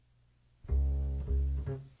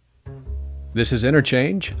This is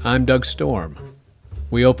Interchange. I'm Doug Storm.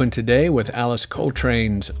 We open today with Alice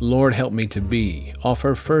Coltrane's Lord Help Me to Be, off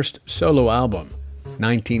her first solo album,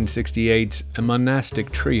 1968's A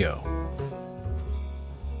Monastic Trio.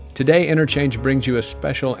 Today, Interchange brings you a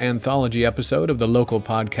special anthology episode of the local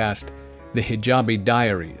podcast, The Hijabi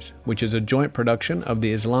Diaries, which is a joint production of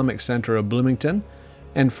the Islamic Center of Bloomington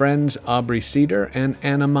and friends Aubrey Cedar and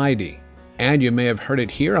Anna Maidi. And you may have heard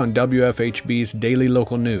it here on WFHB's Daily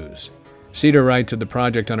Local News. Cedar writes of the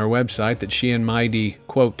project on her website that she and Maidi,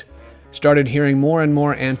 quote, started hearing more and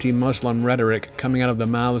more anti-Muslim rhetoric coming out of the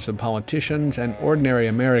mouths of politicians and ordinary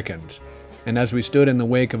Americans. And as we stood in the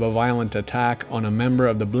wake of a violent attack on a member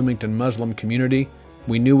of the Bloomington Muslim community,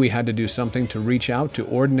 we knew we had to do something to reach out to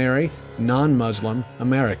ordinary, non-Muslim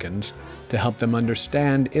Americans to help them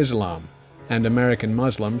understand Islam and American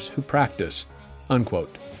Muslims who practice,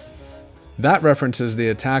 unquote. That references the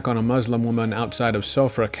attack on a Muslim woman outside of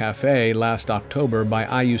Sofra Cafe last October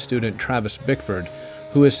by IU student Travis Bickford,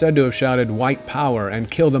 who is said to have shouted white power and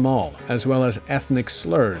kill them all, as well as ethnic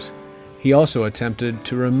slurs. He also attempted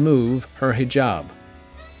to remove her hijab.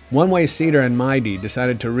 One way Cedar and Maidi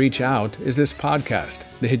decided to reach out is this podcast,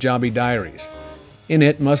 The Hijabi Diaries. In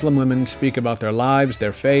it, Muslim women speak about their lives,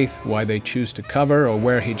 their faith, why they choose to cover or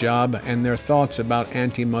wear hijab, and their thoughts about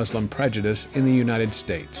anti-Muslim prejudice in the United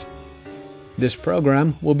States. This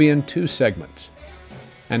program will be in 2 segments.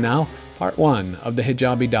 And now, part 1 of the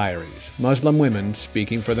Hijabi Diaries, Muslim women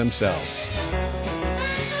speaking for themselves.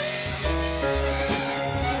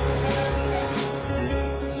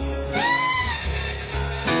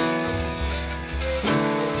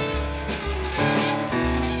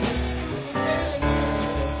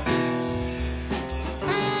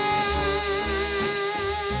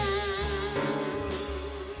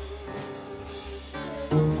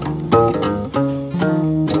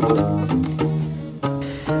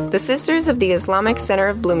 The Sisters of the Islamic Center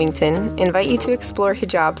of Bloomington invite you to explore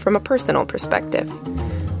hijab from a personal perspective.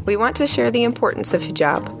 We want to share the importance of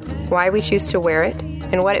hijab, why we choose to wear it,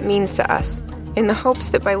 and what it means to us, in the hopes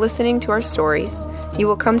that by listening to our stories, you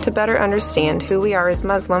will come to better understand who we are as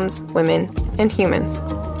Muslims, women, and humans.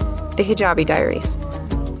 The Hijabi Diaries.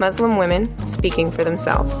 Muslim women speaking for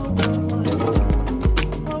themselves.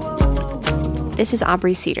 This is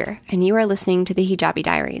Aubrey Cedar, and you are listening to The Hijabi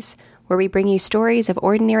Diaries, where we bring you stories of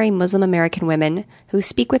ordinary Muslim American women who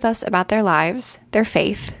speak with us about their lives, their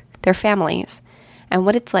faith, their families, and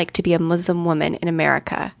what it's like to be a Muslim woman in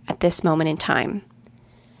America at this moment in time.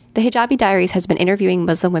 The Hijabi Diaries has been interviewing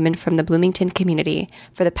Muslim women from the Bloomington community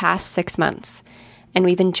for the past 6 months, and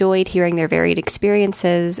we've enjoyed hearing their varied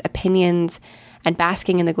experiences, opinions, and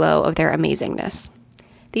basking in the glow of their amazingness.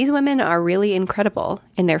 These women are really incredible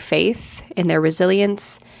in their faith, in their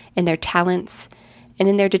resilience, in their talents, and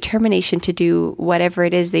in their determination to do whatever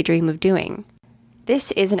it is they dream of doing. This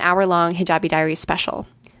is an hour-long Hijabi Diaries special.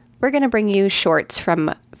 We're going to bring you shorts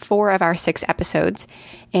from 4 of our 6 episodes,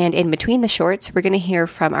 and in between the shorts, we're going to hear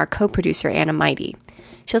from our co-producer, Anna Maidi.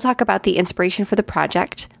 She'll talk about the inspiration for the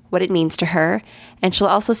project, what it means to her, and she'll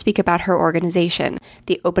also speak about her organization,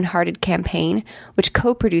 the Open Hearted Campaign, which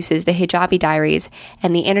co-produces the Hijabi Diaries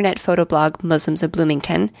and the internet photo blog Muslims of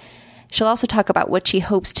Bloomington. She'll also talk about what she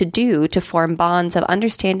hopes to do to form bonds of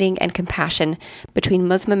understanding and compassion between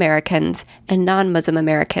Muslim Americans and non-Muslim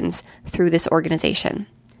Americans through this organization.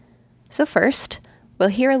 So first, we'll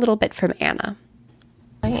hear a little bit from Anna.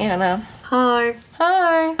 Hi, Anna. Hi.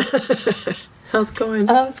 Hi. How's it going?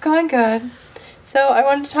 It's going good. So I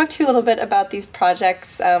wanted to talk to you a little bit about these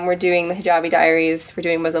projects. We're doing the Hijabi Diaries, we're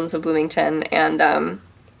doing Muslims of Bloomington, and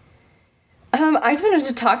I just wanted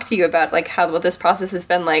to talk to you about, like, what this process has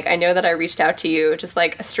been like. I know that I reached out to you, just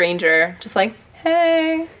like a stranger, just like,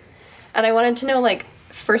 hey. And I wanted to know, like,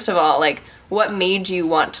 first of all, like, what made you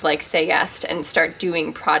want to, like, say yes and start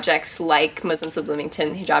doing projects like Muslims of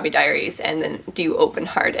Bloomington, Hijabi Diaries, and then do Open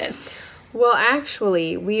Hearted? Well,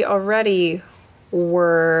 actually, we already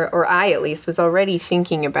were, or I at least, was already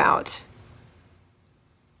thinking about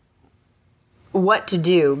what to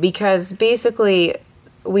do, because basically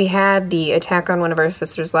we had the attack on one of our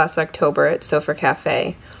sisters last October at Sofra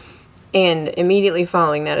Cafe, and immediately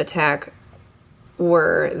following that attack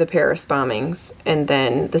were the Paris bombings, and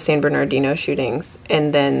then the San Bernardino shootings,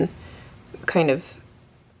 and then kind of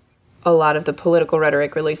a lot of the political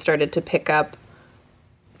rhetoric really started to pick up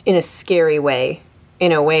in a scary way,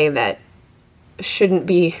 in a way that shouldn't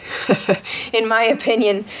be, in my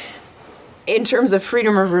opinion, in terms of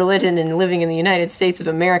freedom of religion and living in the United States of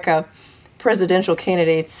America. Presidential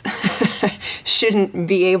candidates shouldn't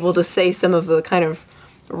be able to say some of the kind of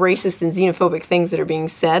racist and xenophobic things that are being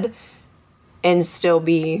said and still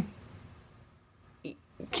be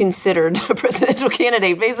considered a presidential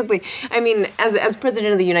candidate. Basically, I mean, as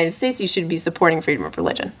president of the United States, you should be supporting freedom of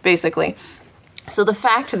religion, basically. So the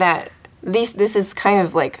fact that this is kind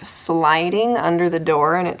of like sliding under the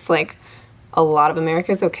door, and it's like a lot of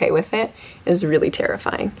America is okay with it, is really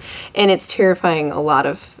terrifying. And it's terrifying a lot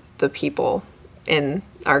of the people in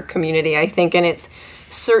our community, I think, and it's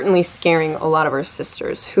certainly scaring a lot of our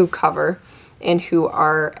sisters who cover and who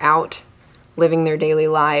are out living their daily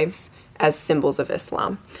lives as symbols of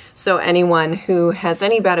Islam. So anyone who has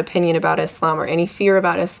any bad opinion about Islam or any fear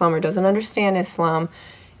about Islam or doesn't understand Islam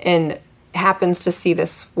and happens to see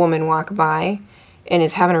this woman walk by and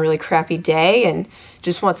is having a really crappy day and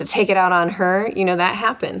just wants to take it out on her, you know, that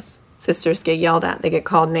happens. Sisters get yelled at, they get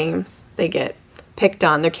called names, they get picked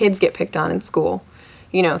on, their kids get picked on in school.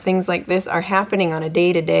 You know, things like this are happening on a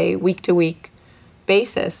day-to-day, week-to-week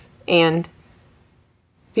basis, and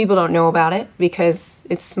people don't know about it because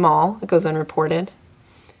it's small, it goes unreported.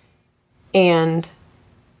 And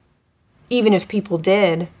even if people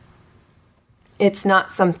did, it's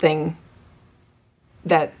not something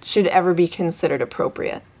that should ever be considered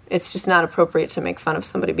appropriate. It's just not appropriate to make fun of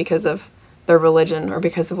somebody because of their religion or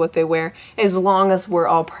because of what they wear, as long as we're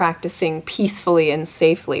all practicing peacefully and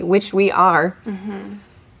safely, which we are.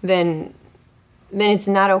 Then it's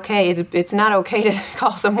not okay. It's not okay to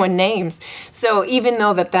call someone names. So even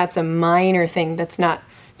though that's a minor thing, that's not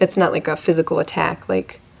like a physical attack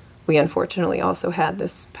like we unfortunately also had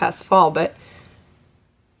this past fall, but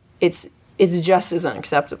it's just as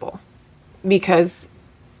unacceptable because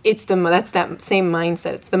that's that same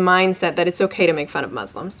mindset. It's the mindset that it's okay to make fun of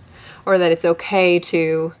Muslims, or that it's okay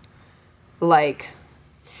to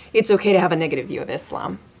it's okay to have a negative view of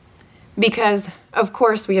Islam. Because, of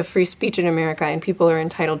course, we have free speech in America and people are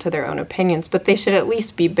entitled to their own opinions, but they should at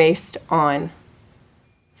least be based on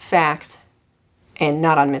fact and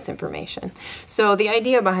not on misinformation. So the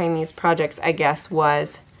idea behind these projects, I guess,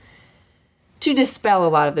 was to dispel a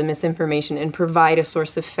lot of the misinformation and provide a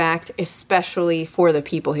source of fact, especially for the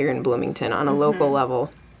people here in Bloomington on a local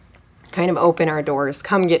level. Kind of open our doors.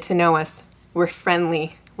 Come get to know us. We're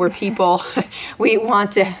friendly. We're people. We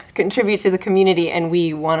want to contribute to the community, and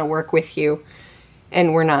we want to work with you.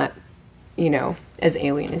 And we're not, as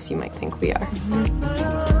alien as you might think we are.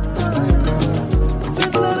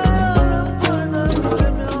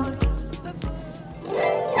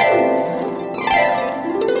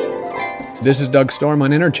 This is Doug Storm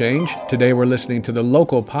on Interchange. Today we're listening to the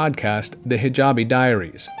local podcast, The Hijabi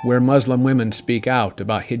Diaries, where Muslim women speak out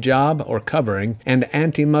about hijab or covering and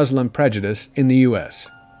anti-Muslim prejudice in the U.S.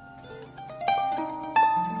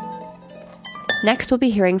 Next, we'll be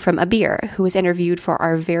hearing from Abir, who was interviewed for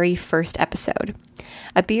our very first episode.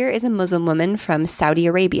 Abir is a Muslim woman from Saudi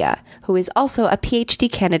Arabia, who is also a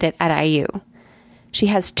PhD candidate at IU. She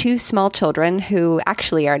has 2 small children who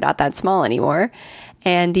actually are not that small anymore,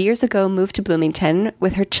 and years ago moved to Bloomington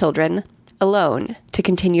with her children alone to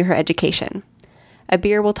continue her education.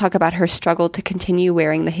 Abir will talk about her struggle to continue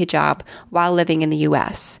wearing the hijab while living in the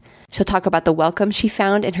U.S. She'll talk about the welcome she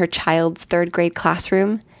found in her child's 3rd grade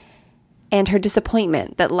classroom and her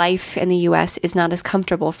disappointment that life in the U.S. is not as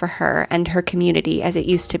comfortable for her and her community as it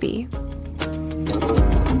used to be.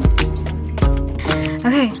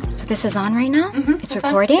 Okay, so this is on right now? Mm-hmm. It's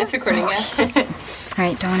recording? It's recording, yeah. All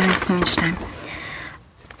right, don't want to waste too much time.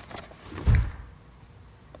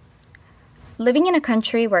 Living in a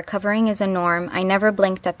country where covering is a norm, I never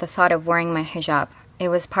blinked at the thought of wearing my hijab. It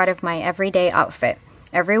was part of my everyday outfit.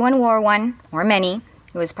 Everyone wore one, or many.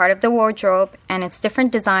 It was part of the wardrobe, and its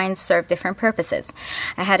different designs served different purposes.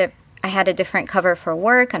 I had a different cover for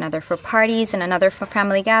work, another for parties, and another for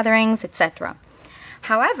family gatherings, etc.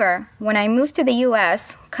 However, when I moved to the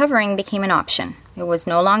U.S., covering became an option. It was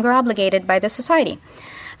no longer obligated by the society.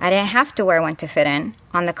 I didn't have to wear one to fit in.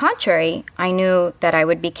 On the contrary, I knew that I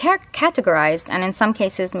would be categorized and in some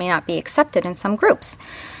cases may not be accepted in some groups.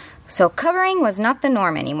 So covering was not the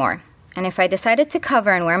norm anymore. And if I decided to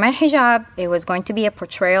cover and wear my hijab, it was going to be a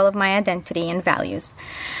portrayal of my identity and values.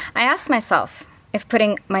 I asked myself, if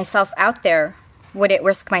putting myself out there, would it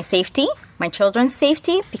risk my safety, my children's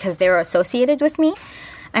safety, because they were associated with me?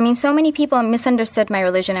 I mean, so many people misunderstood my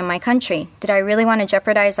religion and my country. Did I really want to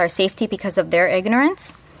jeopardize our safety because of their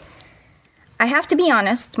ignorance? I have to be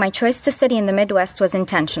honest, my choice to study in the Midwest was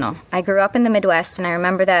intentional. I grew up in the Midwest, and I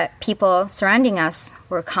remember that people surrounding us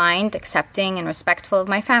were kind, accepting, and respectful of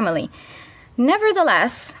my family.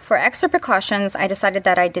 Nevertheless, for extra precautions, I decided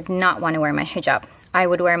that I did not want to wear my hijab. I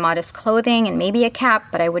would wear modest clothing and maybe a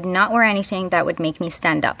cap, but I would not wear anything that would make me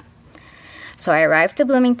stand up. So I arrived to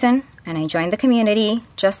Bloomington, and I joined the community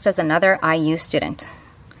just as another IU student.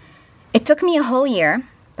 It took me a whole year,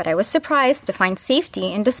 but I was surprised to find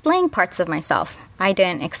safety in displaying parts of myself. I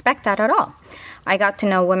didn't expect that at all. I got to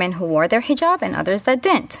know women who wore their hijab and others that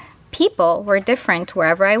didn't. People were different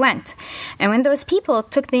wherever I went. And when those people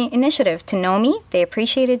took the initiative to know me, they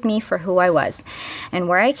appreciated me for who I was and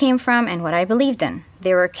where I came from and what I believed in.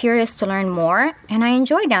 They were curious to learn more, and I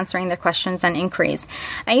enjoyed answering their questions and inquiries.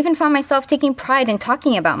 I even found myself taking pride in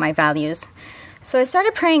talking about my values. So I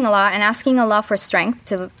started praying a lot and asking Allah for strength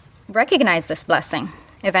to recognize this blessing.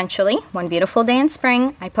 Eventually, one beautiful day in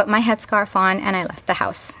spring, I put my headscarf on and I left the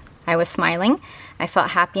house. I was smiling. I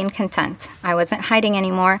felt happy and content. I wasn't hiding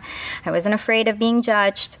anymore. I wasn't afraid of being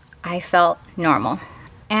judged. I felt normal.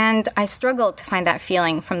 And I struggled to find that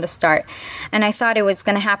feeling from the start. And I thought it was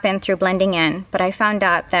going to happen through blending in, but I found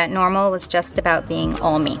out that normal was just about being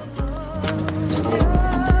all me.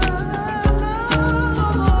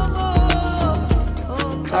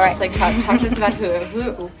 All right, like talk to us about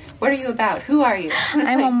who. What are you about? Who are you?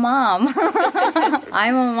 I'm a mom.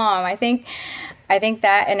 I'm a mom. I think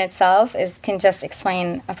that in itself can just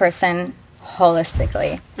explain a person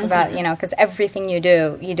holistically about, because everything you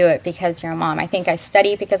do it because you're a mom. I think I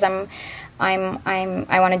study because I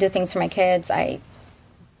want to do things for my kids.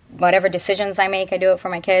 Whatever decisions I make, I do it for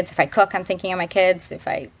my kids. If I cook, I'm thinking of my kids.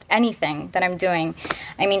 Anything that I'm doing.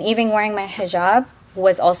 I mean, even wearing my hijab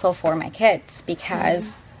was also for my kids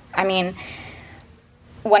because,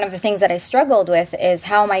 one of the things that I struggled with is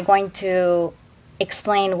how am I going to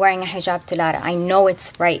explain wearing a hijab to Lara? I know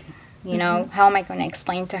it's right. How am I going to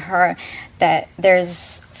explain to her that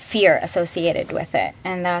there's fear associated with it?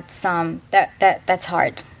 And that's that's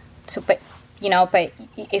hard. So, but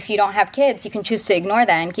if you don't have kids, you can choose to ignore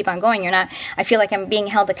that and keep on going. I feel like I'm being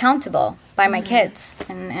held accountable by my kids,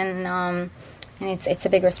 and it's a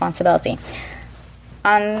big responsibility.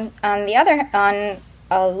 On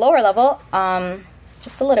a lower level,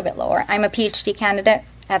 just a little bit lower, I'm a PhD candidate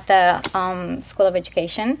at the School of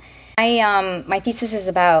Education. My thesis is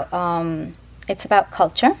about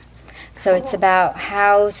culture. So it's about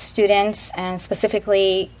how students, and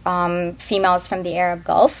specifically females from the Arab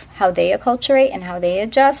Gulf, how they acculturate and how they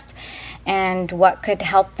adjust, and what could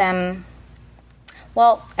help them.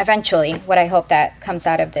 Well, eventually, what I hope that comes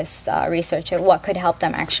out of this research, what could help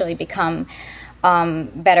them actually become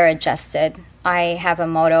better adjusted. I have a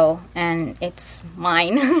motto, and it's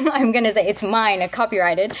mine. I'm going to say it's mine,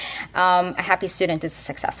 copyrighted. A happy student is a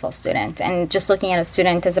successful student. And just looking at a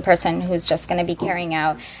student as a person who's just going to be carrying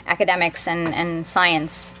out academics and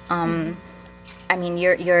science,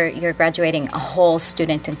 you're graduating a whole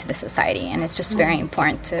student into the society. And it's just very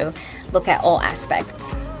important to look at all aspects.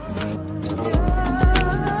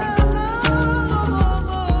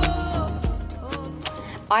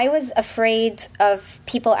 I was afraid of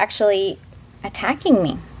people actually attacking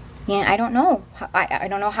me. I don't know. I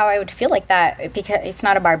don't know how I would feel like that because it's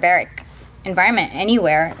not a barbaric environment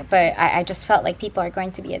anywhere, but I just felt like people are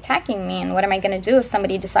going to be attacking me, and what am I going to do if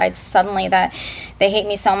somebody decides suddenly that they hate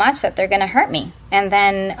me so much that they're going to hurt me? And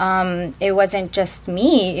then it wasn't just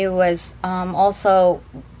me, it was also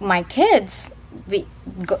my kids,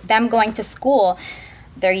 them going to school.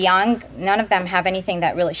 They're young. None of them have anything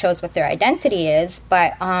that really shows what their identity is,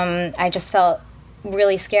 but I just felt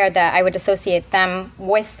really scared that I would associate them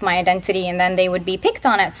with my identity, and then they would be picked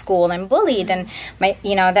on at school and bullied. And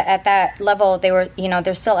at that level, they were,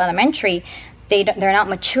 they're still elementary. They're not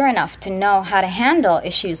mature enough to know how to handle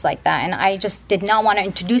issues like that. And I just did not want to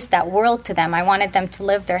introduce that world to them. I wanted them to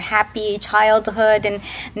live their happy childhood and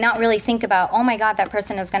not really think about, oh my God, that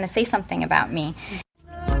person is going to say something about me.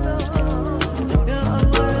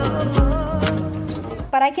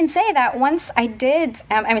 But I can say that once I did,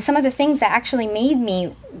 some of the things that actually made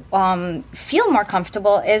me feel more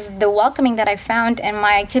comfortable is the welcoming that I found in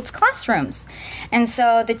my kids' classrooms. And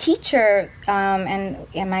so the teacher, and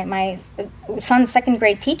my son's second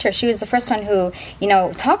grade teacher, she was the first one who,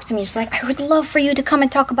 talked to me. She's like, I would love for you to come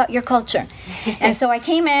and talk about your culture. And so I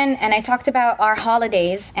came in and I talked about our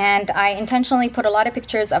holidays, and I intentionally put a lot of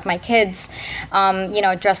pictures of my kids,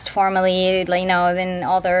 dressed formally, in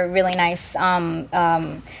all their really nice,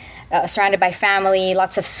 surrounded by family,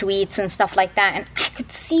 lots of sweets and stuff like that. And I could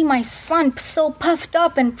see my son so puffed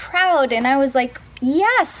up and proud, and I was like,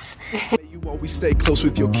 yes. May you always stay close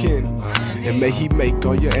with your kin, and may he make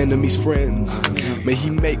all your enemies friends. May he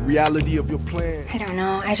make reality of your plan. I don't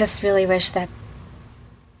know. I just really wish that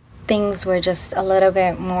things were just a little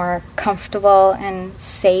bit more comfortable and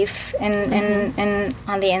safe in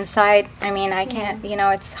on the inside. I can't,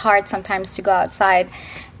 it's hard sometimes to go outside.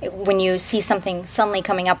 When you see something suddenly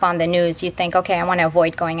coming up on the news, you think, okay, I want to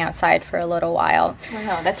avoid going outside for a little while.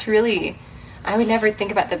 Wow, that's really I would never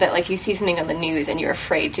think about that like you see something on the news and you're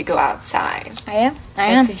afraid to go outside. I am.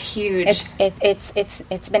 That's a huge...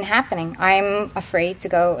 It's been happening. I'm afraid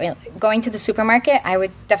to going to the supermarket. I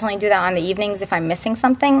would definitely do that on the evenings if I'm missing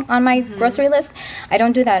something on my grocery list. I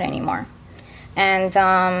don't do that anymore. And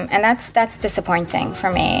that's disappointing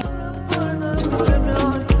for me.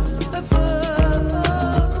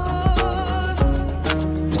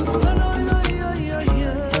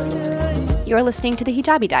 You're listening to the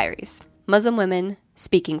Hijabi Diaries, Muslim women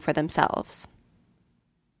speaking for themselves.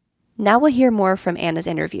 Now we'll hear more from Anna's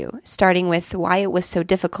interview, starting with why it was so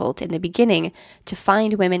difficult in the beginning to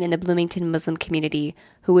find women in the Bloomington Muslim community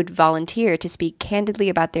who would volunteer to speak candidly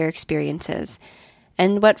about their experiences,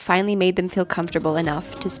 and what finally made them feel comfortable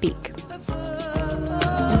enough to speak.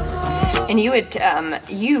 And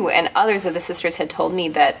you and others of the sisters had told me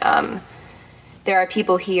that there are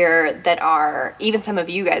people here that are, even some of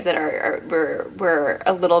you guys that were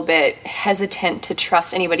a little bit hesitant to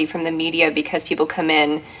trust anybody from the media because people come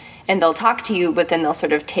in and they'll talk to you, but then they'll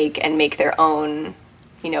sort of take and make their own,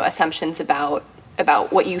 assumptions about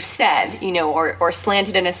what you said, or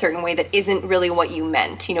slanted in a certain way that isn't really what you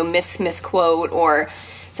meant, misquote or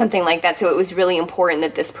something like that. So it was really important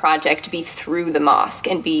that this project be through the mosque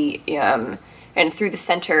and be and through the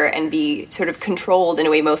center and be sort of controlled in a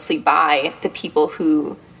way mostly by the people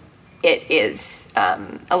who it is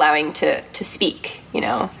allowing to speak,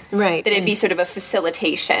 Right. That it be sort of a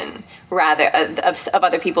facilitation rather of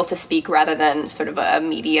other people to speak rather than sort of a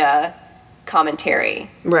media commentary.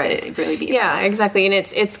 Right. That it really be. Yeah, exactly. And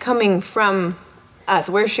it's coming from us.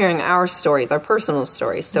 We're sharing our stories, our personal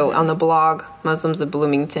stories. So on the blog, Muslims of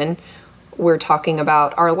Bloomington, we're talking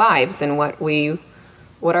about our lives and what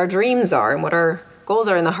our dreams are and what our goals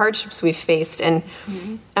are and the hardships we've faced. And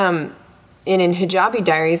in Hijabi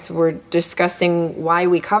Diaries, we're discussing why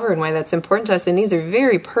we cover and why that's important to us. And these are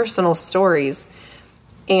very personal stories.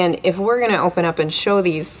 And if we're going to open up and show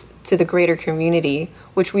these to the greater community,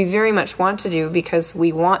 which we very much want to do because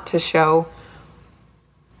we want to show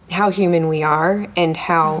how human we are and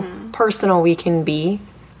how personal we can be,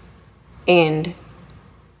 and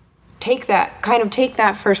take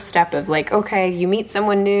that first step of like, okay, you meet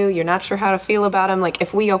someone new, you're not sure how to feel about them. Like,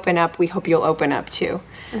 if we open up, we hope you'll open up too.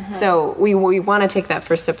 So we want to take that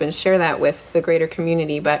first step and share that with the greater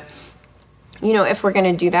community. But, if we're going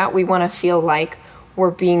to do that, we want to feel like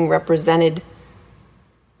we're being represented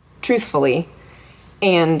truthfully.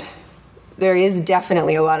 And there is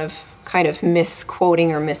definitely a lot of kind of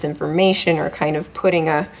misquoting or misinformation or kind of putting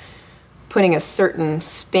a certain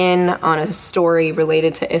spin on a story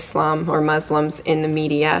related to Islam or Muslims in the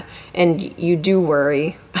media, and you do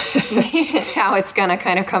worry how it's going to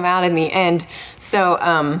kind of come out in the end.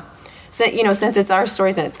 So, since it's our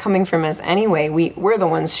stories and it's coming from us anyway, we're the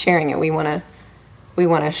ones sharing it. We want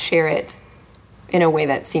to share it in a way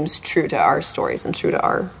that seems true to our stories and true to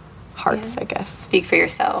our hearts, I guess. Speak for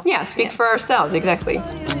yourself. Yeah, speak for ourselves, exactly.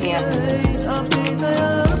 Yeah.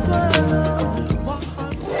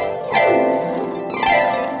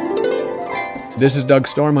 This is Doug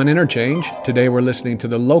Storm on Interchange. Today we're listening to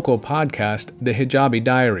the local podcast, The Hijabi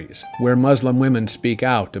Diaries, where Muslim women speak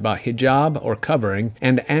out about hijab or covering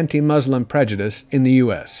and anti-Muslim prejudice in the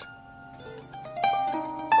U.S.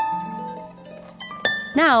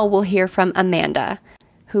 Now we'll hear from Amanda,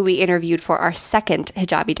 who we interviewed for our second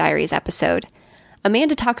Hijabi Diaries episode.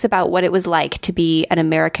 Amanda talks about what it was like to be an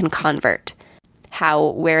American convert, how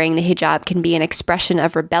wearing the hijab can be an expression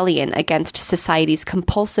of rebellion against society's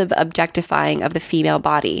compulsive objectifying of the female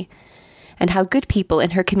body, and how good people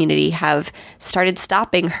in her community have started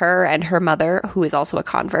stopping her and her mother, who is also a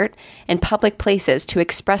convert, in public places to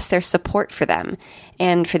express their support for them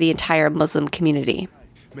and for the entire Muslim community.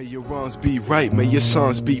 May your wrongs be right, may your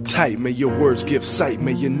songs be tight, may your words give sight,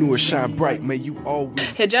 may your nur shine bright, may you always...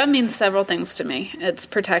 Hijab means several things to me. It's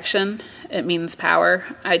protection, it means power.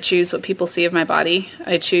 I choose what people see of my body.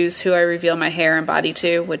 I choose who I reveal my hair and body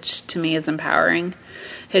to, which to me is empowering.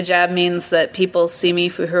 Hijab means that people see me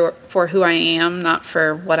for who I am, not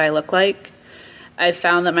for what I look like. I've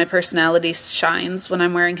found that my personality shines when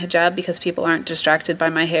I'm wearing hijab because people aren't distracted by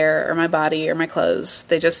my hair or my body or my clothes.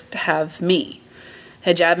 They just have me.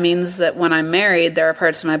 Hijab means that when I'm married, there are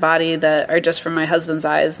parts of my body that are just from my husband's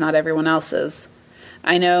eyes, not everyone else's.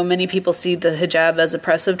 I know many people see the hijab as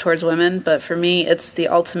oppressive towards women, but for me, it's the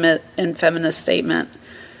ultimate and feminist statement.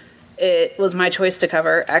 It was my choice to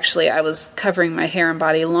cover. Actually, I was covering my hair and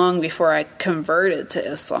body long before I converted to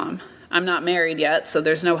Islam. I'm not married yet, so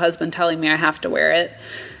there's no husband telling me I have to wear it.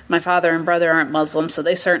 My father and brother aren't Muslim, so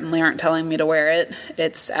they certainly aren't telling me to wear it.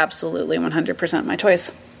 It's absolutely 100% my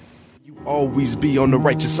choice. You always be on the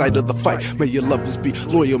righteous side of the fight. May your lovers be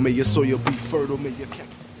loyal, may your soil be fertile, may your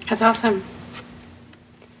cactus. That's awesome.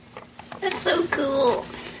 That's so cool.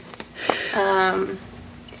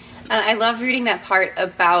 I love reading that part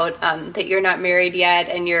about that you're not married yet,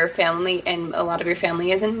 and your family, and a lot of your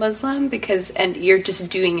family isn't Muslim, and you're just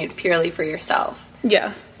doing it purely for yourself.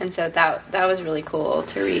 Yeah. And so that was really cool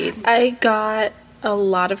to read. I got a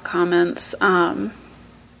lot of comments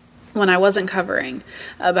when I wasn't covering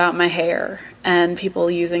about my hair and people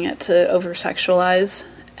using it to over-sexualize,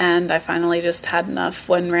 and I finally just had enough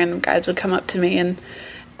when random guys would come up to me and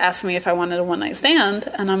ask me if I wanted a one-night stand,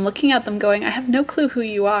 and I'm looking at them going, I have no clue who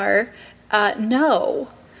you are. No.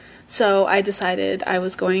 So I decided I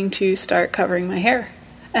was going to start covering my hair,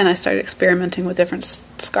 and I started experimenting with different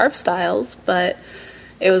scarf styles, but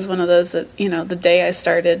it was one of those that, the day I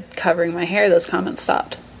started covering my hair, those comments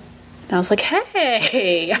stopped. And I was like,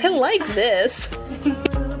 hey, I like this.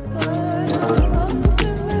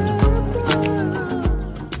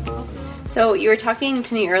 So you were talking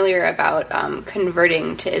to me earlier about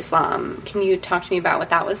converting to Islam. Can you talk to me about what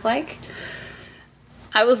that was like?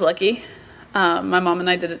 I was lucky. My mom and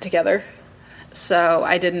I did it together. So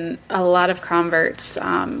I didn't, a lot of converts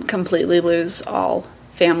completely lose all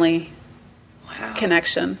family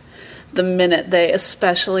connection. The minute they,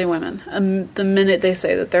 especially women, the minute they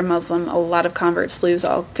say that they're Muslim, a lot of converts lose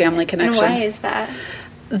all family connection. And why is that?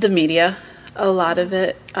 The media. A lot of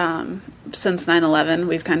it, since 9/11,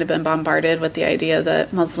 we've kind of been bombarded with the idea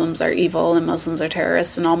that Muslims are evil and Muslims are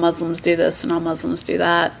terrorists and all Muslims do this and all Muslims do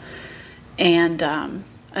that. And,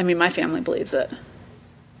 my family believes it.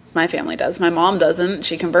 My family does. My mom doesn't.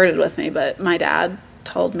 She converted with me, but my dad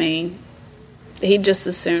told me he'd just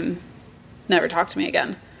as soon never talk to me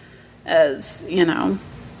again as,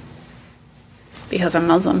 because I'm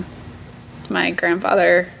Muslim. My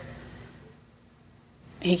grandfather,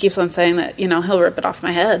 he keeps on saying that, he'll rip it off my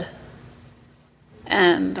head.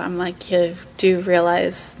 And I'm like, you do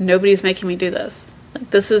realize nobody's making me do this. Like,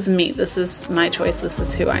 this is me. This is my choice. This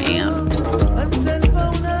is who I am.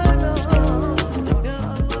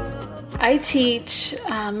 I teach.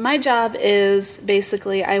 My job is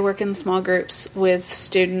basically I work in small groups with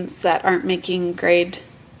students that aren't making grade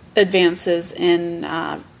advances in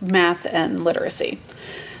math and literacy.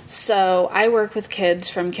 So I work with kids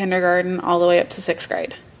from kindergarten all the way up to 6th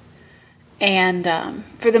grade. And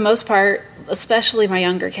for the most part, especially my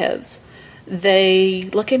younger kids, they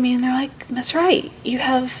look at me and they're like, Miss Wright, you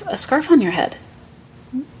have a scarf on your head.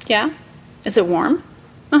 Yeah? Is it warm?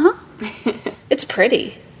 Uh-huh. It's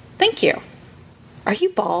pretty. Thank you. Are you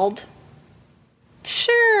bald?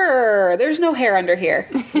 Sure. There's no hair under here.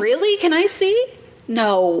 Really? Can I see?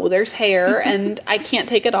 No, there's hair, and I can't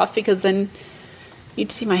take it off because then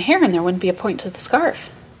you'd see my hair and there wouldn't be a point to the scarf.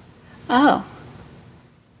 Oh.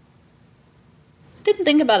 Didn't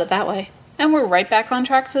think about it that way. And we're right back on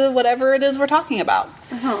track to whatever it is we're talking about.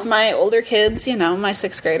 Uh-huh. My older kids, my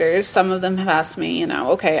 6th graders, some of them have asked me,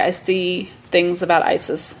 okay, I see things about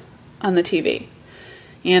ISIS on the TV.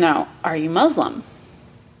 Are you Muslim?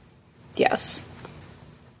 Yes.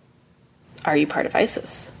 Are you part of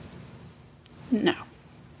ISIS? No.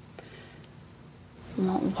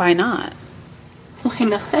 Well, why not? Why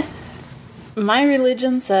not? My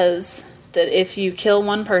religion says that if you kill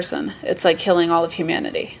one person, it's like killing all of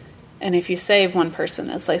humanity. And if you save one person,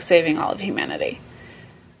 it's like saving all of humanity.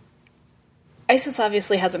 ISIS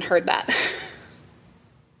obviously hasn't heard that.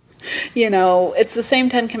 It's the same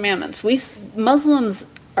 10 Commandments. Muslims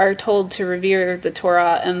are told to revere the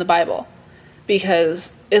Torah and the Bible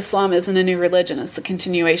because Islam isn't a new religion. It's the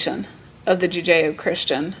continuation of the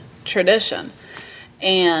Judeo-Christian tradition.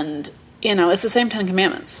 And, it's the same 10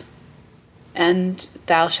 Commandments. And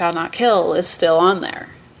thou shalt not kill is still on there,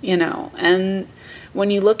 And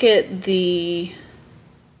when you look at the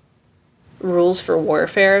rules for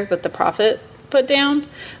warfare that the Prophet put down,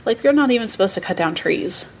 like, you're not even supposed to cut down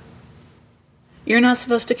trees. You're not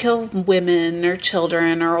supposed to kill women or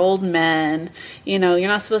children or old men. You're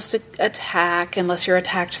not supposed to attack unless you're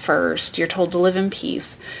attacked first. You're told to live in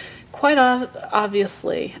peace. Quite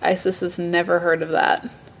obviously, ISIS has never heard of that.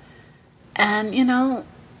 And,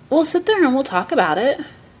 we'll sit there and we'll talk about it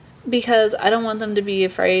because I don't want them to be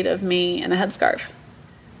afraid of me in a headscarf.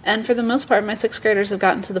 And for the most part, my 6th graders have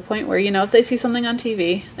gotten to the point where, if they see something on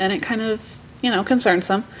TV and it kind of, concerns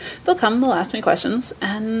them, they'll come, they'll ask me questions,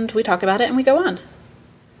 and we talk about it and we go on.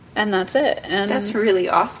 And that's it. And that's really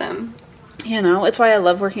awesome. It's why I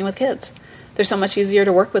love working with kids. They're so much easier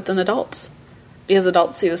to work with than adults. Because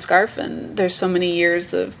adults see the scarf and there's so many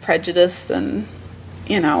years of prejudice and,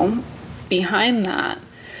 behind that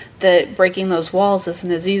that breaking those walls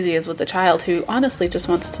isn't as easy as with a child who honestly just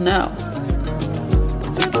wants to know.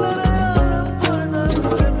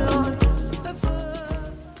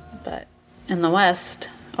 But in the West,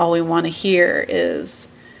 all we want to hear is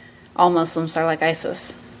all Muslims are like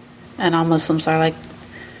ISIS, and all Muslims are like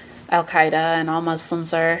Al-Qaeda, and all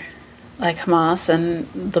Muslims are like Hamas, and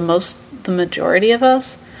the majority of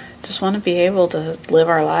us just want to be able to live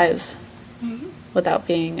our lives without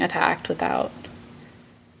being attacked, without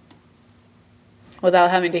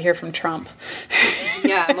having to hear from Trump.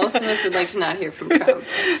 Yeah, most of us would like to not hear from Trump.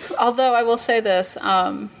 Although I will say this,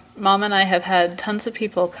 Mom and I have had tons of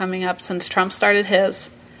people coming up since Trump started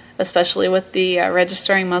his, especially with the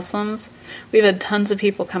registering Muslims. We've had tons of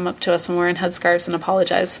people come up to us when we're in headscarves and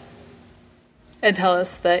apologize and tell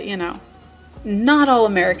us that, not all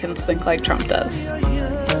Americans think like Trump does.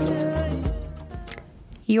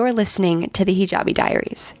 You're listening to the Hijabi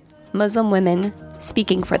Diaries, Muslim women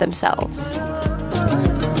speaking for themselves.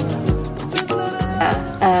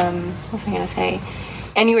 What was I going to say?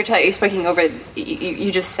 And you were speaking over.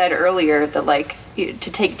 You just said earlier that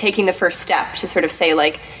taking the first step to sort of say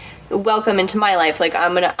welcome into my life. Like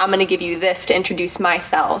I'm gonna give you this to introduce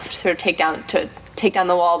myself, to sort of take down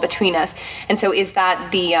the wall between us. And so is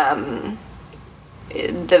that the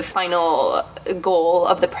final goal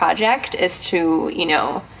of the project, is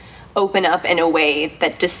to open up in a way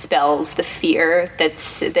that dispels the fear that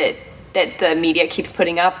the media keeps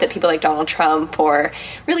putting up, that people like Donald Trump or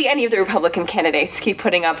really any of the Republican candidates keep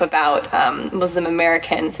putting up about Muslim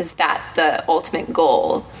Americans? Is that the ultimate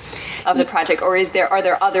goal of the project, or are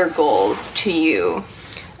there other goals to you?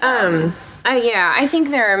 I think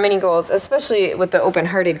there are many goals, especially with the Open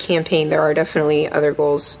Hearted campaign. There are definitely other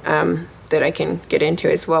goals that I can get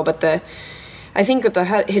into as well. But I think with the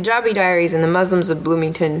Hijabi Diaries and the Muslims of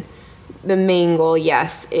Bloomington, the main goal,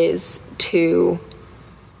 yes, is to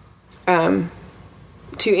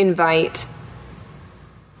invite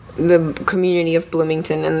the community of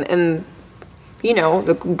Bloomington and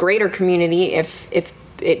the greater community, if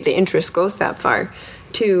the interest goes that far,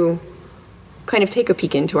 to kind of take a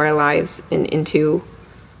peek into our lives and into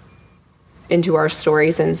our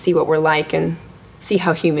stories and see what we're like and see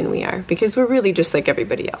how human we are, because we're really just like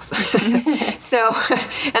everybody else. So,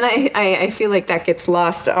 and I feel like that gets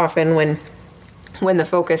lost often when the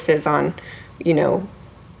focus is on,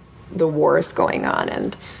 the wars going on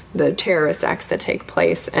and the terrorist acts that take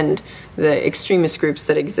place and the extremist groups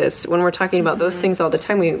that exist. When we're talking about those things all the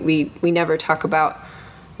time, we never talk about,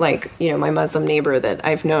 my Muslim neighbor that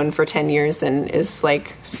I've known for 10 years and is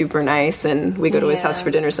super nice, and we go to his house for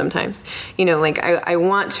dinner sometimes. I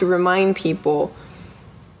want to remind people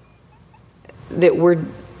that we're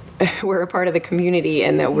a part of the community,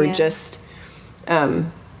 and that we're just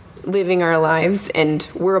living our lives, and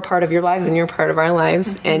we're a part of your lives and you're a part of our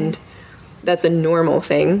lives, and that's a normal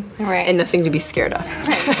thing, right, and nothing to be scared of.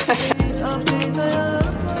 Right.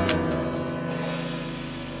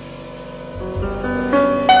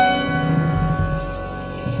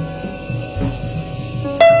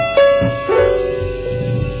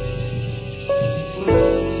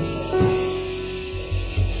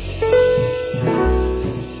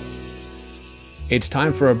 It's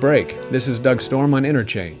time for a break. This is Doug Storm on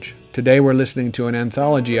Interchange. Today we're listening to an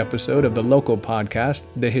anthology episode of the local podcast,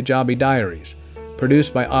 The Hijabi Diaries,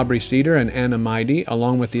 produced by Aubrey Cedar and Anna Maidi,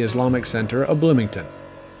 along with the Islamic Center of Bloomington.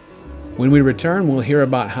 When we return, we'll hear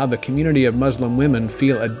about how the community of Muslim women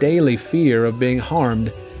feel a daily fear of being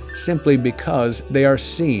harmed simply because they are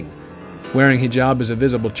seen. Wearing hijab is a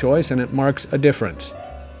visible choice, and it marks a difference.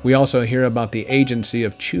 We also hear about the agency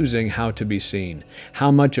of choosing how to be seen, how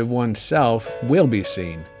much of oneself will be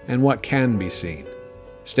seen, and what can be seen.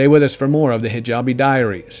 Stay with us for more of the Hijabi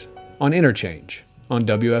Diaries on Interchange on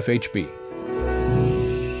WFHB.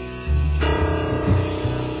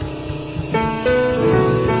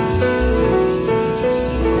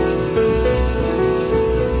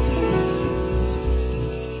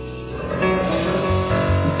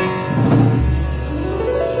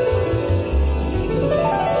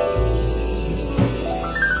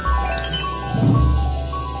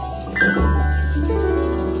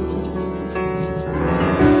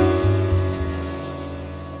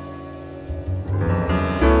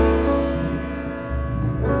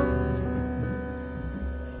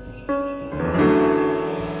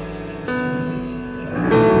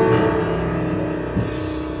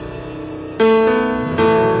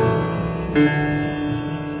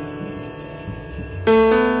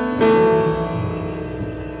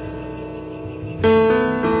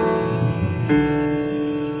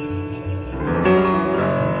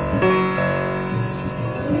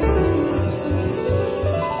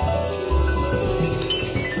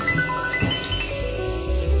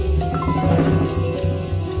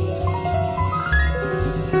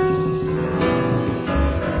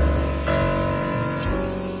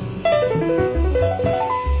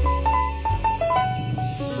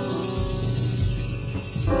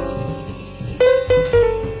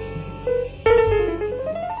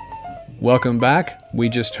 Welcome back. We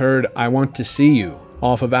just heard I Want to See You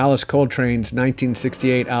off of Alice Coltrane's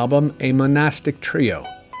 1968 album, A Monastic Trio.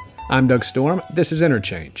 I'm Doug Storm. This is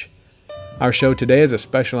Interchange. Our show today is a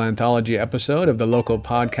special anthology episode of the local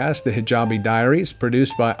podcast, The Hijabi Diaries,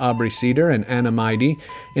 produced by Aubrey Cedar and Anna Maidi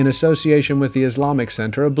in association with the Islamic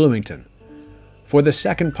Center of Bloomington. For the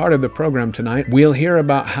second part of the program tonight, we'll hear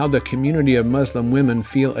about how the community of Muslim women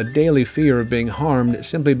feel a daily fear of being harmed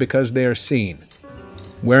simply because they are seen.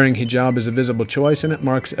 Wearing hijab is a visible choice and it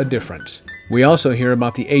marks a difference. We also hear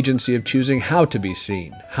about the agency of choosing how to be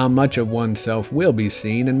seen, how much of oneself will be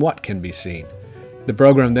seen, and what can be seen. The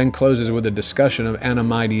program then closes with a discussion of Anna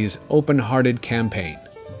Maidi's open-hearted campaign.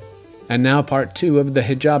 And now part 2 of the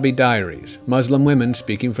Hijabi Diaries, Muslim women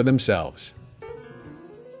speaking for themselves.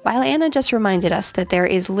 While Anna just reminded us that there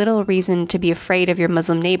is little reason to be afraid of your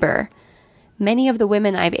Muslim neighbor, many of the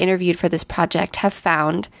women I've interviewed for this project have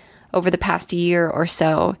found, over the past year or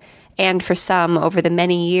so, and for some over the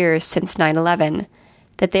many years since 9/11,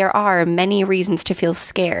 that there are many reasons to feel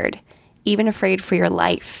scared, even afraid for your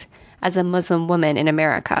life, as a Muslim woman in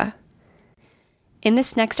America. In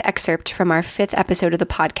this next excerpt from our 5th episode of the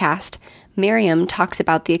podcast, Miriam talks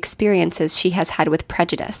about the experiences she has had with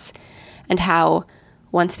prejudice, and how,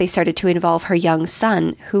 once they started to involve her young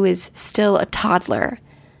son, who is still a toddler,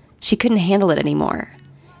 she couldn't handle it anymore,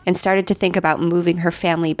 and started to think about moving her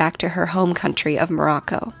family back to her home country of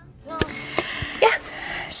Morocco.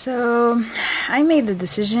 So, I made the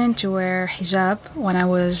decision to wear hijab when I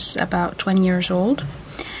was about 20 years old.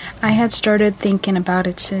 I had started thinking about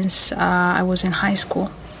it since I was in high school.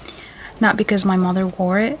 Not because my mother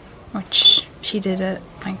wore it, which she did at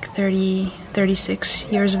like 36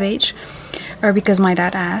 years of age, or because my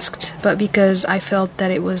dad asked, but because I felt that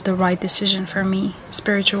it was the right decision for me,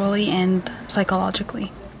 spiritually and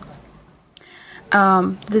psychologically.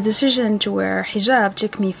 The decision to wear hijab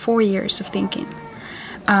took me 4 years of thinking.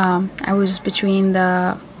 I was between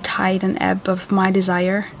the tide and ebb of my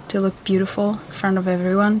desire to look beautiful in front of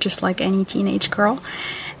everyone, just like any teenage girl,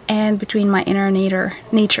 and between my inner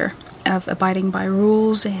nature of abiding by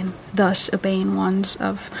rules and thus obeying one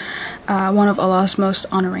of Allah's most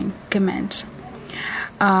honoring commands.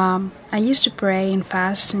 I used to pray and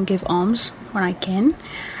fast and give alms when I can,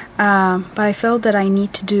 but I felt that I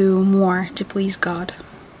need to do more to please God.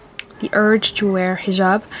 The urge to wear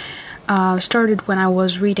hijab started when I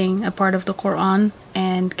was reading a part of the Quran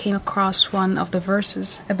and came across one of the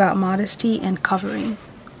verses about modesty and covering.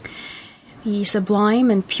 The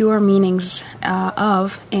sublime and pure meanings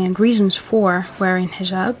of and reasons for wearing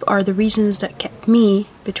hijab are the reasons that kept me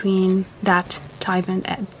between that tide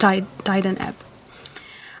and ebb.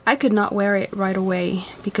 I could not wear it right away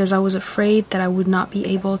because I was afraid that I would not be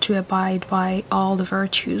able to abide by all the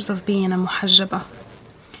virtues of being a muhajjaba.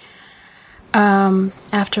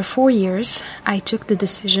 After 4 years, I took the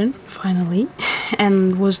decision, finally,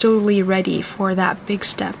 and was totally ready for that big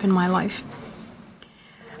step in my life.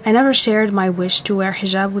 I never shared my wish to wear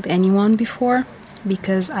hijab with anyone before,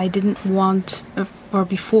 because I didn't want, or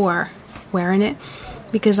before wearing it,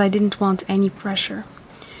 because I didn't want any pressure.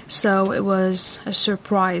 So it was a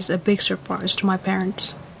big surprise to my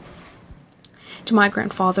parents, to my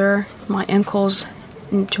grandfather, my uncles,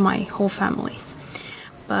 and to my whole family.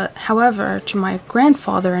 But, however, to my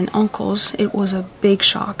grandfather and uncles, it was a big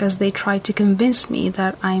shock as they tried to convince me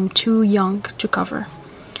that I'm too young to cover.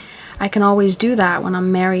 I can always do that when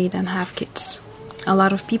I'm married and have kids. A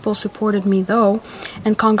lot of people supported me, though,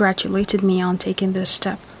 and congratulated me on taking this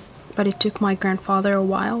step. But it took my grandfather a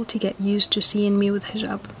while to get used to seeing me with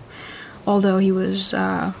hijab. Although he was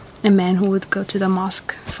a man who would go to the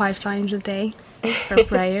mosque 5 times a day for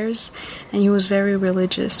prayers, and he was very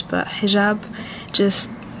religious, but hijab just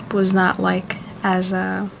was not like as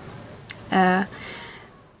a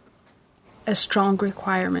strong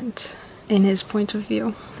requirement in his point of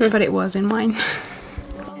view, but it was in mine.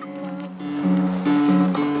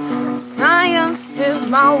 Science is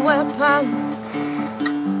my weapon.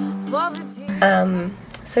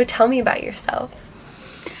 So tell me about yourself.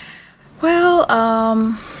 Well,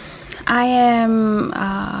 I am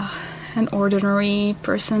an ordinary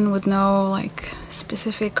person with no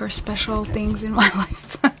specific or special things in my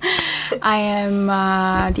life. I am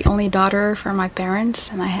the only daughter for my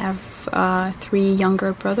parents, and I have 3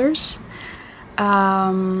 younger brothers.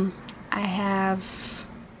 I have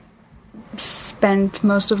spent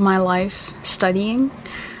most of my life studying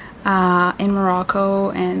in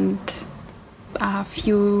Morocco and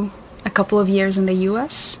a couple of years in the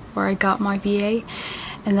US, where I got my BA.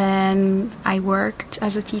 And then I worked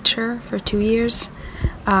as a teacher for 2 years,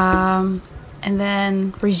 and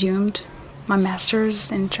then resumed my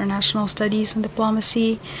master's in international studies and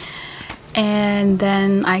diplomacy. And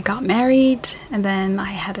then I got married, and then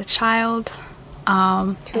I had a child.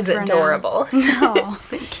 Who's adorable. Oh,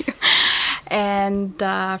 thank you. And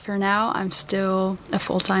for now, I'm still a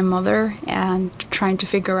full-time mother and trying to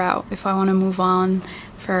figure out if I want to move on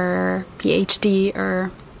for PhD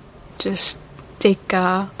or just take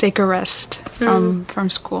a rest from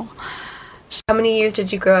school. How many years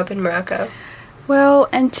did you grow up in Morocco? Well,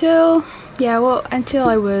 until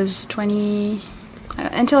I was 20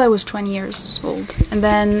 years old, and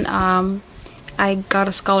then I got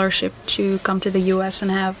a scholarship to come to the U.S.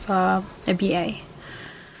 and have a BA.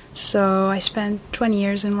 So I spent 20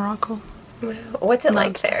 years in Morocco. Wow. What's it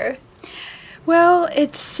like there? Well,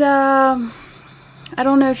 it's I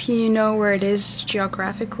don't know if you know where it is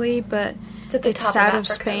geographically, but it's at the top south of of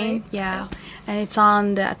Spain. Right? Yeah, and it's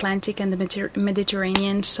on the Atlantic and the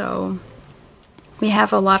Mediterranean. So we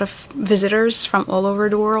have a lot of visitors from all over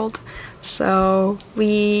the world. So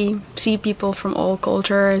we see people from all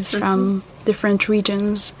cultures, from different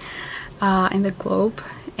regions in the globe,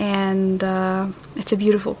 and it's a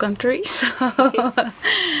beautiful country. So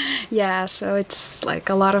yeah, so it's like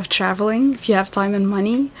a lot of traveling if you have time and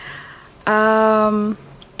money. And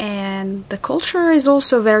the culture is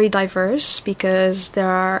also very diverse because there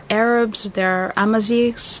are Arabs, there are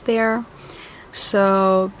Amazighs there.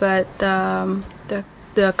 So, but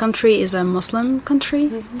the country is a Muslim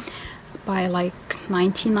country by like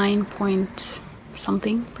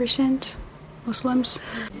 99.something% Muslims.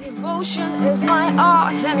 Devotion is my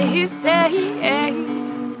art, and he said,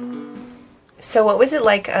 So what was it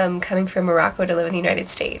like coming from Morocco to live in the United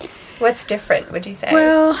States? What's different, would you say?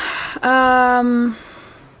 Well,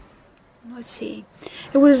 let's see.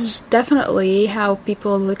 It was definitely how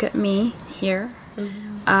people look at me here.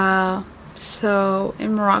 So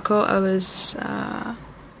in Morocco, I was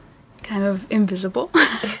kind of invisible.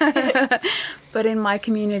 But in my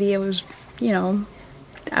community, I was,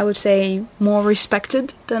 I would say more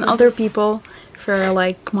respected than other people for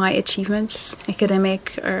like my achievements,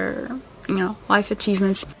 academic or life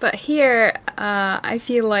achievements. But here, I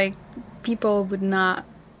feel like people would not.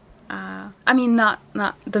 Not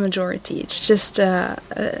the majority. It's just a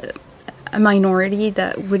minority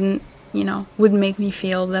that would make me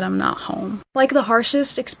feel that I'm not home. Like the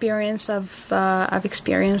harshest experience I've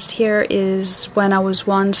experienced here is when I was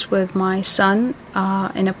once with my son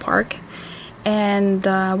in a park, and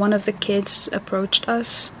one of the kids approached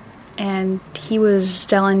us, and he was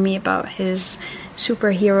telling me about his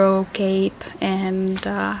superhero cape and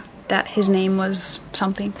that his name was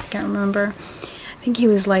something, I can't remember. I think he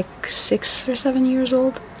was like 6 or 7 years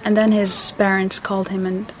old, and then his parents called him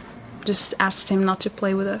and just asked him not to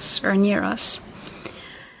play with us or near us.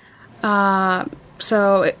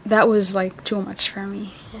 So that was like too much for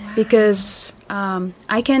me. Wow. Because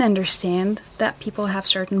I can understand that people have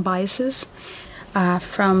certain biases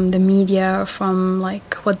from the media or from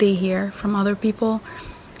like what they hear from other people,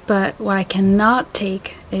 but what I cannot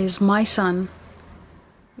take is my son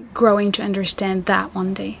growing to understand that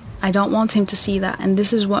one day. I don't want him to see that, and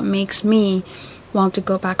this is what makes me want to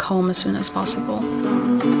go back home as soon as possible.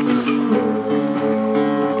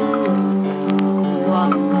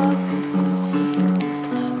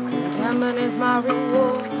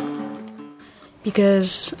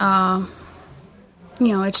 Because,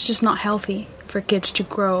 it's just not healthy for kids to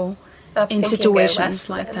grow in situations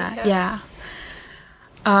like that. Yeah.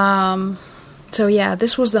 So yeah,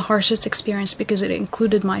 this was the harshest experience because it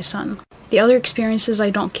included my son. The other experiences I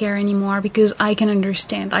don't care anymore because I can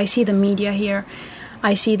understand. I see the media here.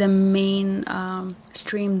 I see the main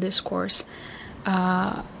stream discourse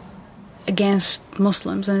against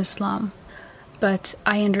Muslims and Islam. But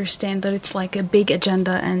I understand that it's like a big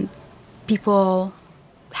agenda and people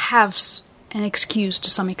have an excuse to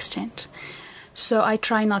some extent. So I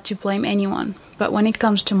try not to blame anyone. But when it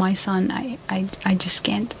comes to my son, I just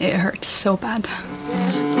can't. It hurts so bad.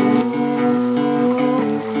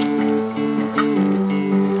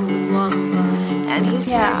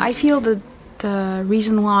 Yeah, I feel that the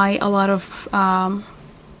reason why a lot of,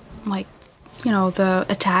 the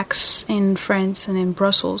attacks in France and in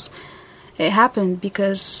Brussels, it happened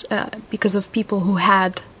because of people who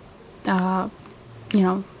had, the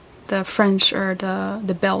French or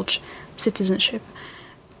the Belgian citizenship,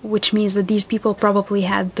 which means that these people probably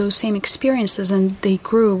had those same experiences and they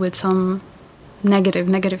grew with some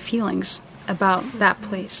negative feelings about that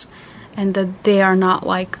place. And that they are not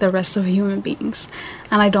like the rest of human beings.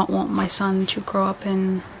 And I don't want my son to grow up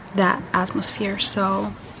in that atmosphere.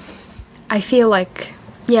 So I feel like,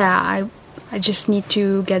 I just need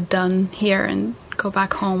to get done here and go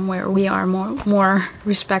back home where we are more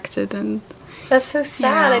respected. And that's so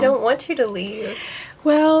sad. I don't want you to leave.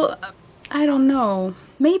 Well, I don't know.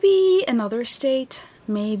 Maybe another state,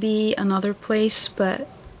 maybe another place, but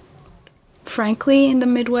frankly, in the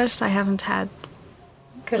Midwest, I haven't had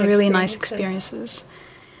really nice experiences.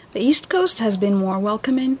 The East Coast has been more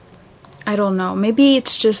welcoming. I don't know. Maybe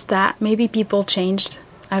it's just that. Maybe people changed.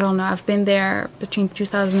 I don't know. I've been there between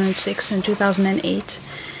 2006 and 2008.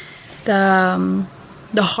 The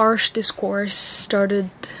harsh discourse started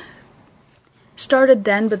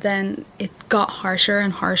then, but then it got harsher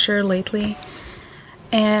and harsher lately.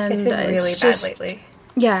 And it's been really bad lately.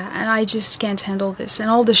 Yeah, and I just can't handle this. And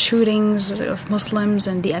all the shootings of Muslims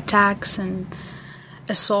and the attacks and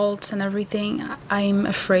assaults and everything, I'm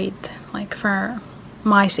afraid, like, for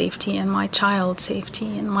my safety and my child's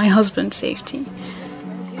safety and my husband's safety.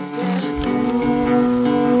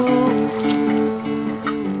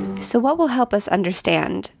 So what will help us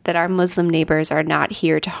understand that our Muslim neighbors are not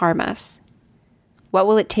here to harm us? What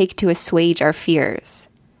will it take to assuage our fears?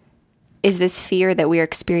 Is this fear that we are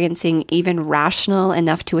experiencing even rational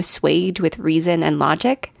enough to assuage with reason and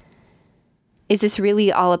logic? Is this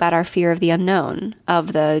really all about our fear of the unknown,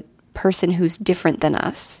 of the person who's different than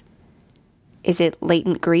us? Is it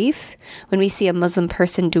latent grief? When we see a Muslim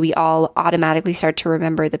person, do we all automatically start to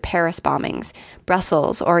remember the Paris bombings,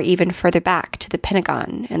 Brussels, or even further back to the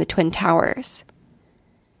Pentagon and the Twin Towers?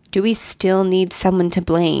 Do we still need someone to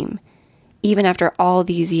blame, even after all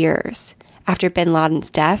these years, after bin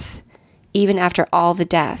Laden's death, even after all the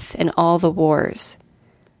death and all the wars?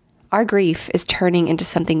 Our grief is turning into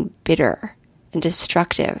something bitter and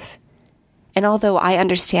destructive. And although I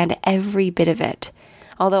understand every bit of it,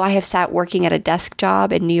 although I have sat working at a desk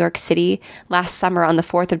job in New York City last summer on the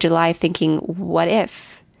 4th of July thinking, what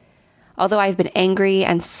if? Although I've been angry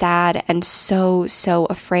and sad and so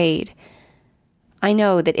afraid, I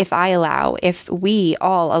know that if we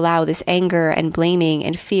all allow this anger and blaming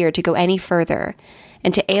and fear to go any further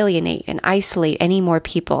and to alienate and isolate any more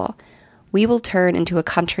people, we will turn into a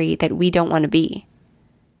country that we don't want to be.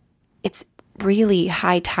 It's really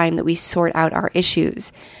high time that we sort out our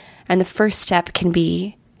issues, and the first step can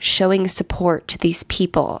be showing support to these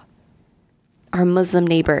people, our Muslim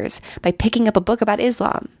neighbors, by picking up a book about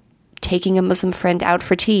Islam, taking a Muslim friend out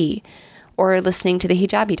for tea, or listening to the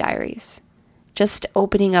Hijabi Diaries. Just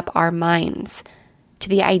opening up our minds to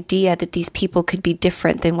the idea that these people could be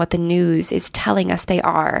different than what the news is telling us they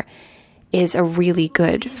are is a really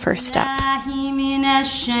good first step.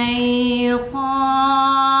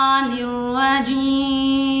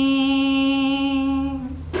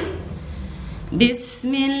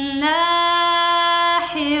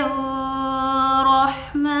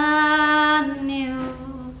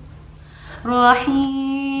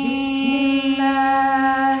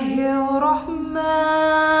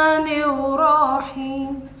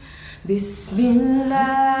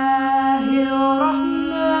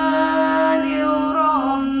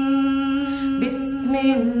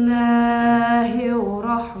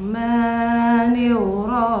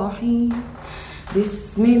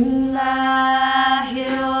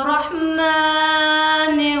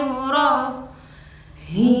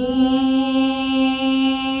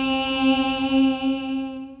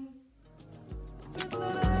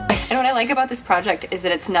 And what I like about this project is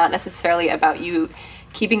that it's not necessarily about you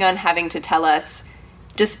keeping on having to tell us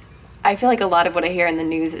just, I feel like a lot of what I hear in the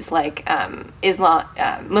news is like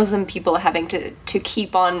Muslim people having to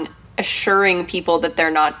keep on assuring people that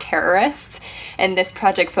they're not terrorists. And this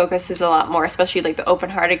project focuses a lot more, especially like the Open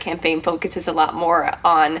Hearted campaign focuses a lot more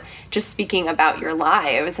on just speaking about your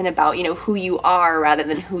lives and about, you know, who you are rather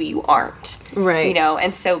than who you aren't. Right. You know,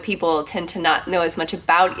 and so people tend to not know as much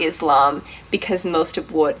about Islam because most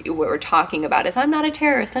of what we're talking about is I'm not a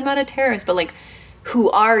terrorist, but like,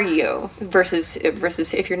 who are you versus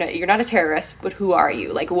if you're not a terrorist, but who are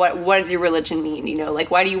you? Like, what does your religion mean? You know,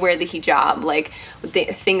 like, why do you wear the hijab? Like,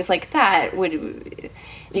 things like that.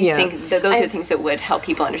 Do you think that those are things that would help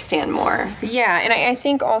people understand more? Yeah, and I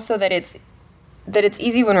think also that it's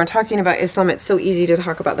easy when we're talking about Islam. It's so easy to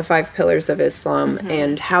talk about the 5 pillars of Islam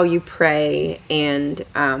and how you pray and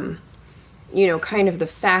you know, kind of the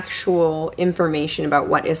factual information about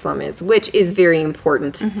what Islam is, which is very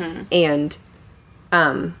important and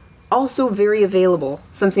also very available,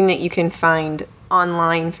 something that you can find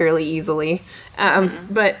online fairly easily.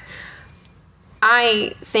 But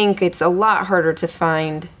I think it's a lot harder to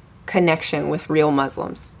find connection with real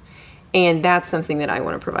Muslims. And that's something that I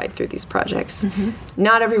want to provide through these projects.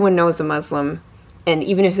 Not everyone knows a Muslim, and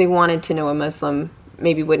even if they wanted to know a Muslim,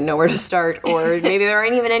 maybe wouldn't know where to start, or maybe there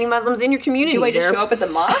aren't even any Muslims in your community. Do I just show up at the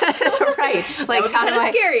mosque? Right. Like, how do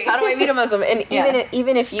I meet a Muslim? And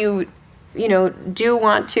even if you know, do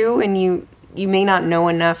want to, and you may not know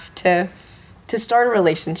enough to to start a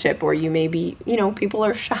relationship, or you may be, people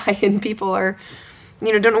are shy and people are,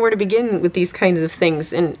 don't know where to begin with these kinds of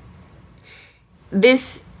things. And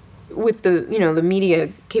this, with the, the media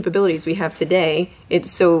capabilities we have today, it's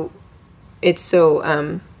so easy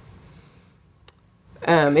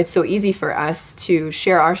for us to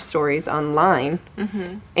share our stories online,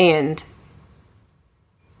 and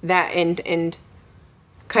that, and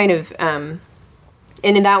kind of, and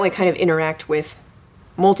in that way kind of interact with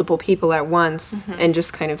multiple people at once, and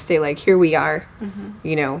just kind of say, like, here we are,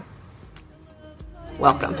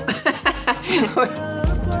 welcome.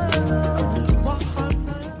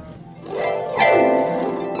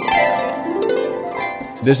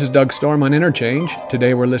 This is Doug Storm on Interchange.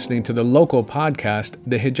 Today we're listening to the local podcast,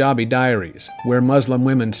 The Hijabi Diaries, where Muslim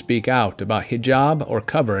women speak out about hijab or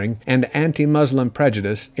covering and anti-Muslim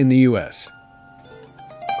prejudice in the U.S.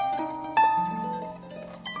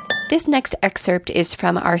 This next excerpt is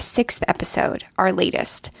from our 6th episode, our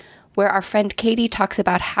latest, where our friend Katie talks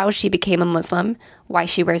about how she became a Muslim, why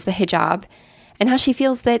she wears the hijab, and how she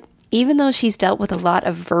feels that even though she's dealt with a lot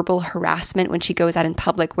of verbal harassment when she goes out in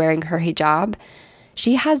public wearing her hijab,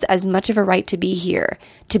 she has as much of a right to be here,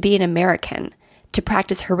 to be an American, to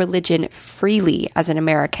practice her religion freely as an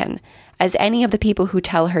American, as any of the people who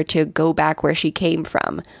tell her to go back where she came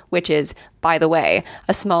from, which is, by the way,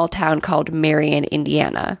 a small town called Marion,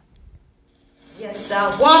 Indiana. Yes,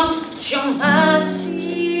 I want your mercy,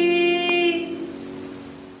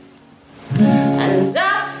 and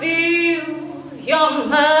I feel your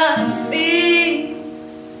mercy.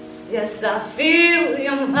 Yes, I feel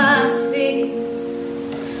your mercy,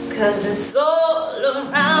 'cause it's all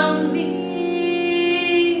around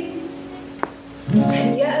me.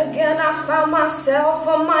 And yet again I found myself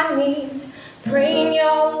on my knees, praying, Ya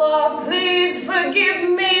Allah, please forgive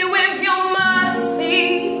me with your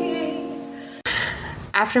mercy.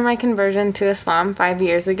 After my conversion to Islam 5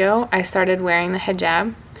 years ago, I started wearing the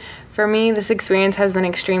hijab. For me, this experience has been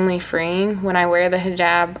extremely freeing. When I wear the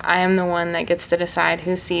hijab, I am the one that gets to decide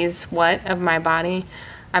who sees what of my body.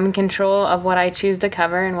 I'm in control of what I choose to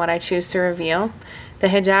cover and what I choose to reveal. The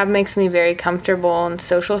hijab makes me very comfortable in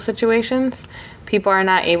social situations. People are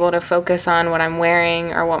not able to focus on what I'm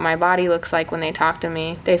wearing or what my body looks like when they talk to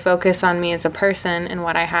me. They focus on me as a person and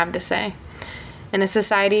what I have to say. In a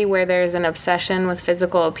society where there's an obsession with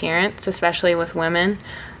physical appearance, especially with women,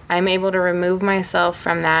 I'm able to remove myself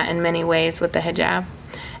from that in many ways with the hijab.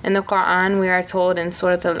 In the Quran, we are told in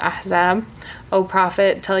Surah Al-Ahzab, O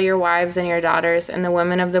Prophet, tell your wives and your daughters and the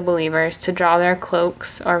women of the believers to draw their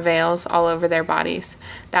cloaks or veils all over their bodies.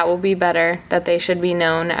 That will be better, that they should be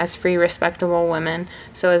known as free, respectable women,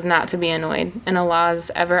 so as not to be annoyed. And Allah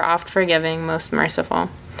is ever oft forgiving, most merciful.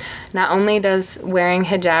 Not only does wearing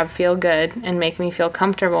hijab feel good and make me feel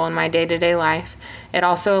comfortable in my day-to-day life, it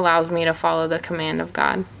also allows me to follow the command of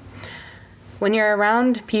God. When you're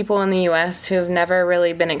around people in the U.S. who have never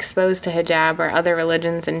really been exposed to hijab or other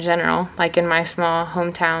religions in general, like in my small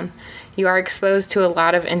hometown, you are exposed to a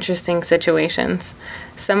lot of interesting situations.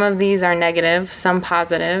 Some of these are negative, some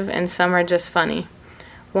positive, and some are just funny.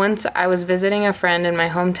 Once I was visiting a friend in my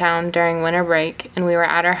hometown during winter break, and we were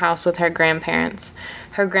at her house with her grandparents.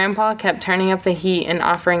 Her grandpa kept turning up the heat and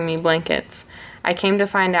offering me blankets. I came to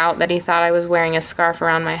find out that he thought I was wearing a scarf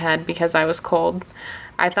around my head because I was cold.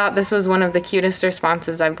 I thought this was one of the cutest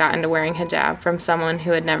responses I've gotten to wearing hijab from someone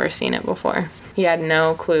who had never seen it before. He had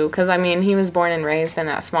no clue, because, he was born and raised in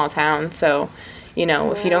that small town, so,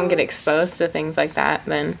 if you don't get exposed to things like that,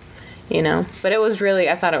 then, But I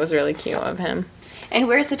thought it was really cute of him. And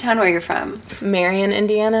where's the town where you're from? Marion,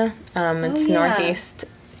 Indiana. It's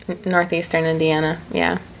northeastern Indiana,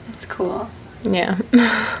 yeah. That's cool. Yeah.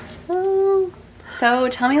 So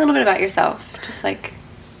tell me a little bit about yourself, just like...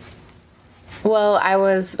 Well, I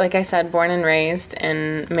was, like I said, born and raised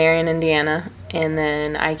in Marion, Indiana, and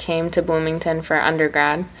then I came to Bloomington for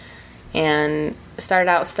undergrad and started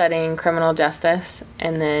out studying criminal justice,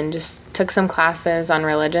 and then just took some classes on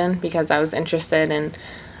religion because I was interested in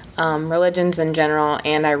religions in general,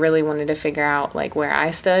 and I really wanted to figure out where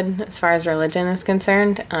I stood as far as religion is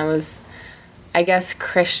concerned. I was, I guess,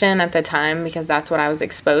 Christian at the time because that's what I was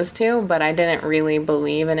exposed to, but I didn't really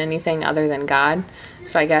believe in anything other than God.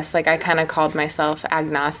 So I guess I kind of called myself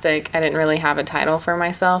agnostic. I didn't really have a title for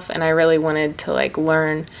myself, and I really wanted to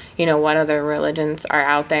learn, what other religions are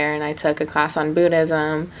out there. And I took a class on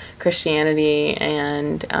Buddhism, Christianity,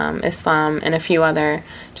 and Islam, and a few other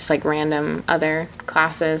just random other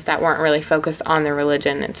classes that weren't really focused on the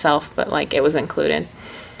religion itself, but it was included.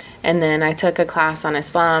 And then I took a class on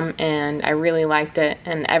Islam, and I really liked it.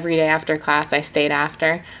 And every day after class, I stayed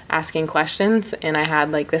after asking questions, and I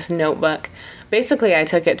had like this notebook. Basically, I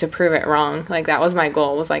took it to prove it wrong. Like, that was my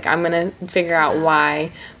goal, was like, I'm going to figure out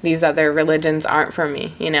why these other religions aren't for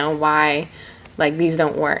me, you know, why, like, these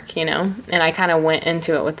don't work, you know. And I kind of went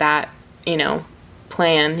into it with that, you know,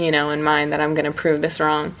 plan, you know, in mind, that I'm going to prove this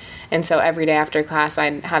wrong. And so every day after class,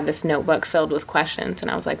 I'd have this notebook filled with questions, and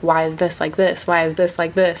I was like, why is this like this? Why is this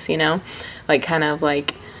like this? You know, like, kind of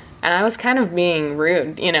like, and I was kind of being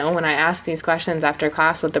rude, you know, when I asked these questions after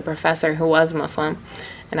class with the professor who was Muslim.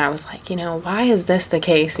 And I was like, you know, why is this the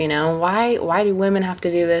case? You know, why do women have to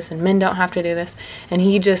do this and men don't have to do this? And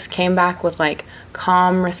he just came back with like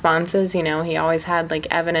calm responses. You know, he always had like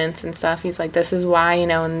evidence and stuff. He's like, this is why, you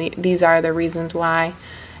know, and these are the reasons why.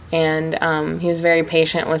 And he was very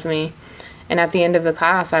patient with me. And at the end of the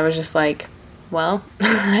class, I was just like, well,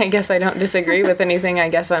 I guess I don't disagree with anything. I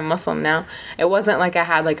guess I'm Muslim now. It wasn't like I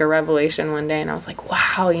had like a revelation one day and I was like,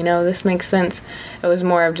 wow, you know, this makes sense. It was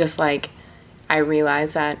more of just like, I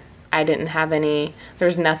realized that I didn't have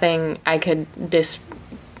there's nothing I could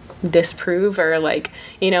disprove, or like,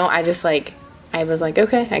 you know, I was like,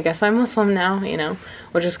 okay, I guess I'm Muslim now, you know,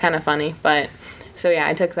 which is kind of funny. But so yeah,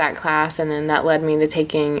 I took that class, and then that led me to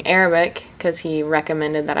taking Arabic, because he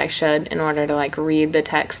recommended that I should, in order to like read the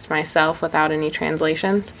text myself without any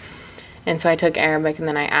translations. And so I took Arabic, and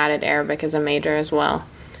then I added Arabic as a major as well,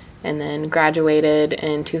 and then graduated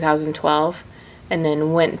in 2012. And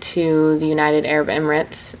then went to the United Arab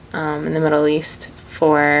Emirates in the Middle East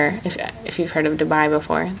for, if you've heard of Dubai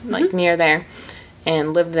before, like near there,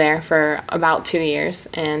 and lived there for about 2 years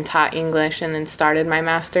and taught English, and then started my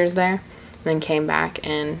master's there, and then came back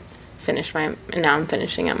and and now I'm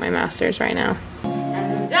finishing up my master's right now.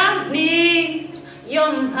 And I need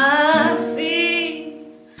your mercy.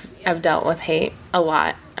 I've dealt with hate a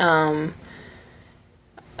lot.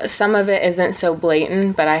 Some of it isn't so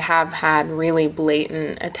blatant, but I have had really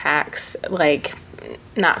blatant attacks, like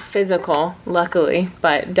not physical, luckily,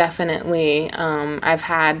 but definitely I've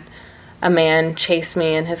had a man chase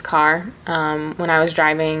me in his car when I was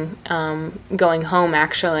driving, going home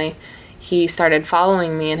actually. He started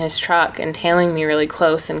following me in his truck and tailing me really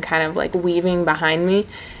close and kind of like weaving behind me.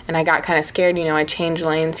 And I got kind of scared, you know, I changed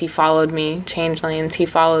lanes, he followed me, changed lanes, he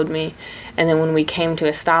followed me. And then when we came to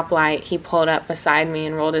a stoplight, he pulled up beside me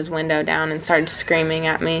and rolled his window down and started screaming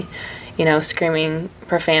at me, you know, screaming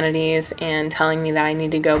profanities and telling me that I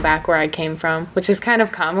need to go back where I came from, which is kind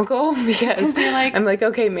of comical because I'm like,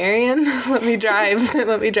 okay, Marion, let me drive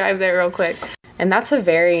there real quick. And that's a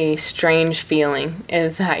very strange feeling,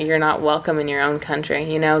 is that you're not welcome in your own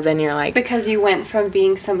country, you know, then you're like... Because you went from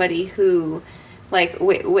being somebody who, like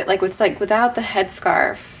without the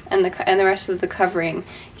headscarf and the rest of the covering,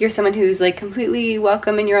 you're someone who's like completely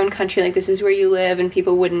welcome in your own country, like this is where you live, and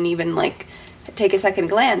people wouldn't even like take a second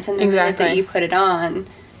glance, and the minute that you put it on,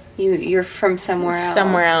 you're from somewhere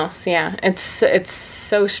else. Yeah. It's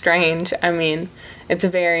so strange. I mean, it's a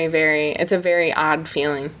very odd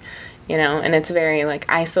feeling, you know, and it's very like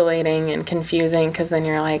isolating and confusing, because then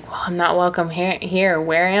you're like, well, I'm not welcome here.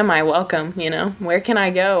 Where am I welcome? You know, where can I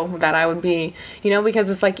go that I would be, you know, because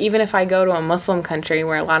it's like, even if I go to a Muslim country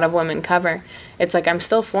where a lot of women cover, it's like, I'm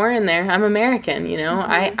still foreign there. I'm American, you know,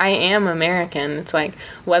 I am American. It's like,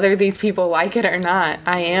 whether these people like it or not,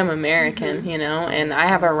 I am American, you know, and I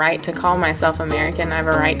have a right to call myself American. I have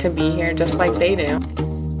a right to be here just like they do.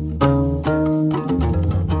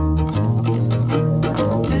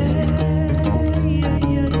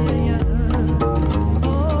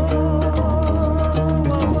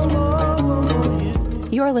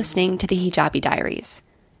 You're listening to the Hijabi Diaries.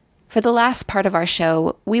 For the last part of our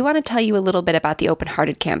show, we want to tell you a little bit about the Open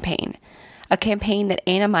Hearted campaign, a campaign that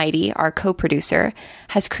Anna Mighty, our co-producer,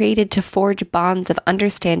 has created to forge bonds of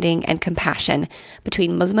understanding and compassion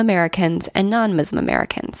between Muslim Americans and non-Muslim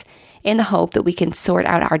Americans, in the hope that we can sort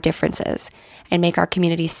out our differences and make our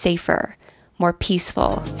communities safer, more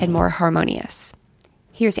peaceful, and more harmonious.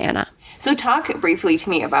 Here's Anna. So talk briefly to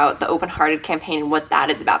me about the Open Hearted campaign and what that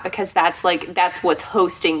is about, because that's what's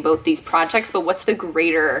hosting both these projects, but what's the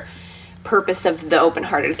greater purpose of the Open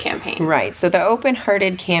Hearted campaign? Right. So the Open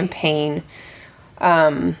Hearted campaign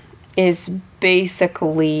is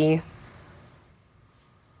basically,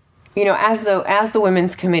 you know, as the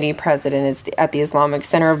Women's Committee president at the Islamic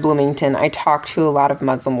Center of Bloomington, I talk to a lot of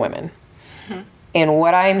Muslim women. Mm-hmm. And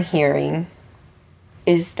what I'm hearing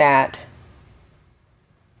is that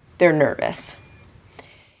they're nervous.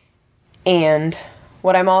 And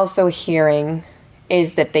what I'm also hearing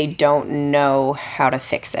is that they don't know how to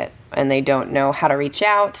fix it, and they don't know how to reach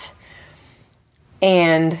out.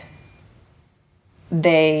 And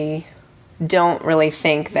they don't really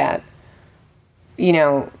think that, you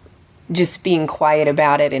know, just being quiet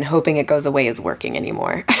about it and hoping it goes away is working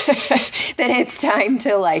anymore. That it's time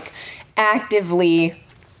to like actively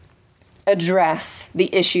address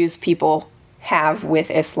the issues people have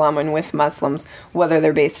with Islam and with Muslims, whether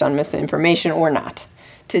they're based on misinformation or not,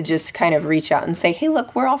 to just kind of reach out and say, hey,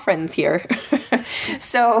 look, we're all friends here.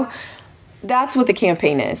 So that's what the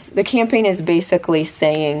campaign is. The campaign is basically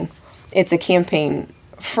saying it's a campaign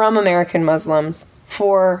from American Muslims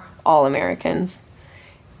for all Americans.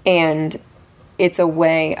 And it's a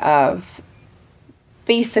way of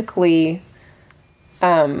basically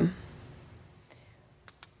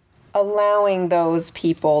allowing those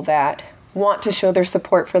people that want to show their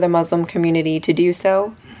support for the Muslim community to do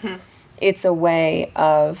so. Mm-hmm. It's a way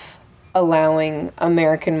of allowing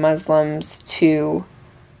American Muslims to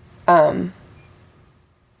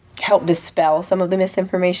help dispel some of the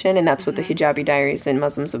misinformation, and that's what the Hijabi Diaries and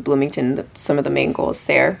Muslims of Bloomington, some of the main goals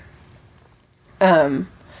there. And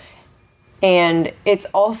it's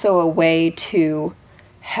also a way to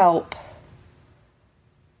help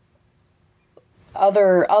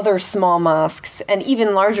other small mosques and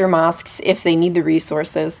even larger mosques, if they need the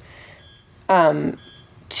resources,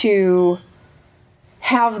 to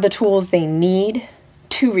have the tools they need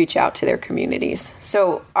to reach out to their communities.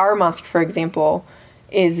 So our mosque, for example,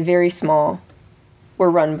 is very small. We're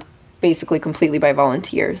run basically completely by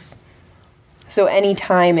volunteers. So any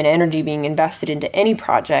time and energy being invested into any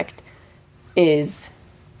project is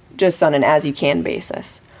just on an as-you-can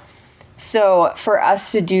basis. So for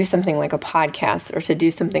us to do something like a podcast or to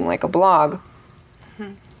do something like a blog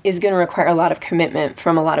is going to require a lot of commitment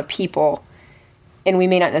from a lot of people, and we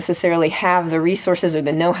may not necessarily have the resources or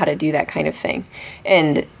the know-how to do that kind of thing.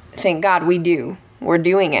 And thank God we do. We're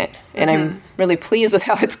doing it, and I'm really pleased with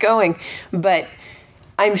how it's going. But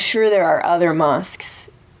I'm sure there are other mosques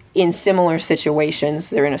in similar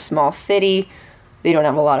situations. They're in a small city. They don't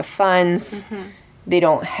have a lot of funds. They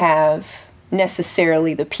don't have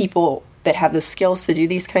necessarily the people that have the skills to do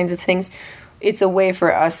these kinds of things. It's a way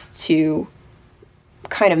for us to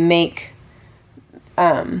kind of make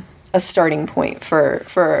a starting point for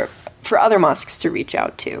other mosques to reach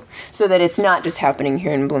out to, so that it's not just happening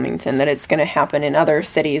here in Bloomington, that it's going to happen in other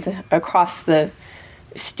cities across the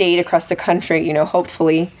state, across the country. You know,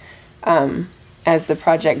 hopefully, as the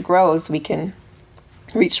project grows, we can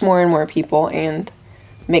reach more and more people and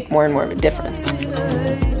make more and more of a difference.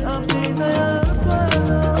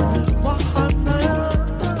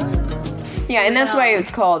 Yeah, and that's why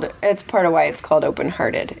it's part of why it's called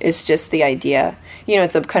Open-Hearted. It's just the idea, you know,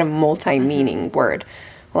 it's a kind of multi-meaning word.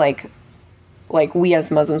 Like we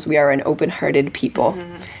as Muslims, we are an open-hearted people.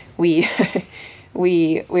 We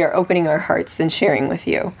are opening our hearts and sharing with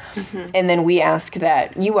you. And then we ask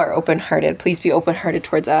that you are open-hearted. Please be open-hearted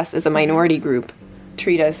towards us as a minority group.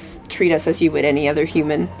 Treat us as you would any other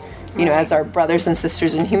human, you know, as our brothers and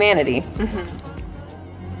sisters in humanity.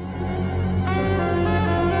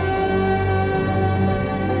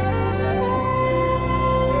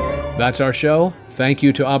 That's our show. Thank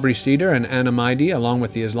you to Aubrey Cedar and Anna Maidi, along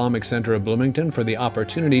with the Islamic Center of Bloomington, for the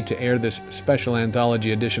opportunity to air this special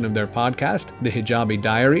anthology edition of their podcast, The Hijabi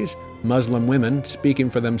Diaries, Muslim Women Speaking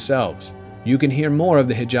for Themselves. You can hear more of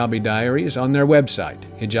the Hijabi Diaries on their website,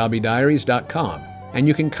 hijabidiaries.com, and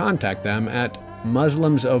you can contact them at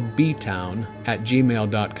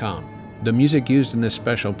muslimsofbtown@gmail.com. The music used in this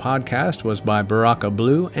special podcast was by Baraka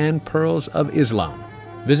Blue and Pearls of Islam.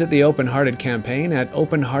 Visit the Open Hearted Campaign at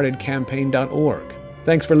openheartedcampaign.org.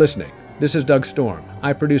 Thanks for listening. This is Doug Storm.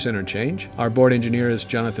 I produce Interchange. Our board engineer is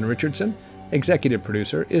Jonathan Richardson. Executive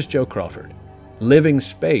producer is Joe Crawford. Living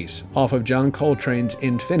Space, off of John Coltrane's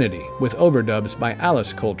Infinity, with overdubs by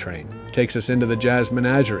Alice Coltrane, takes us into the Jazz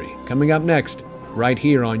Menagerie. Coming up next, right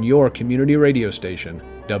here on your community radio station,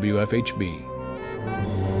 WFHB.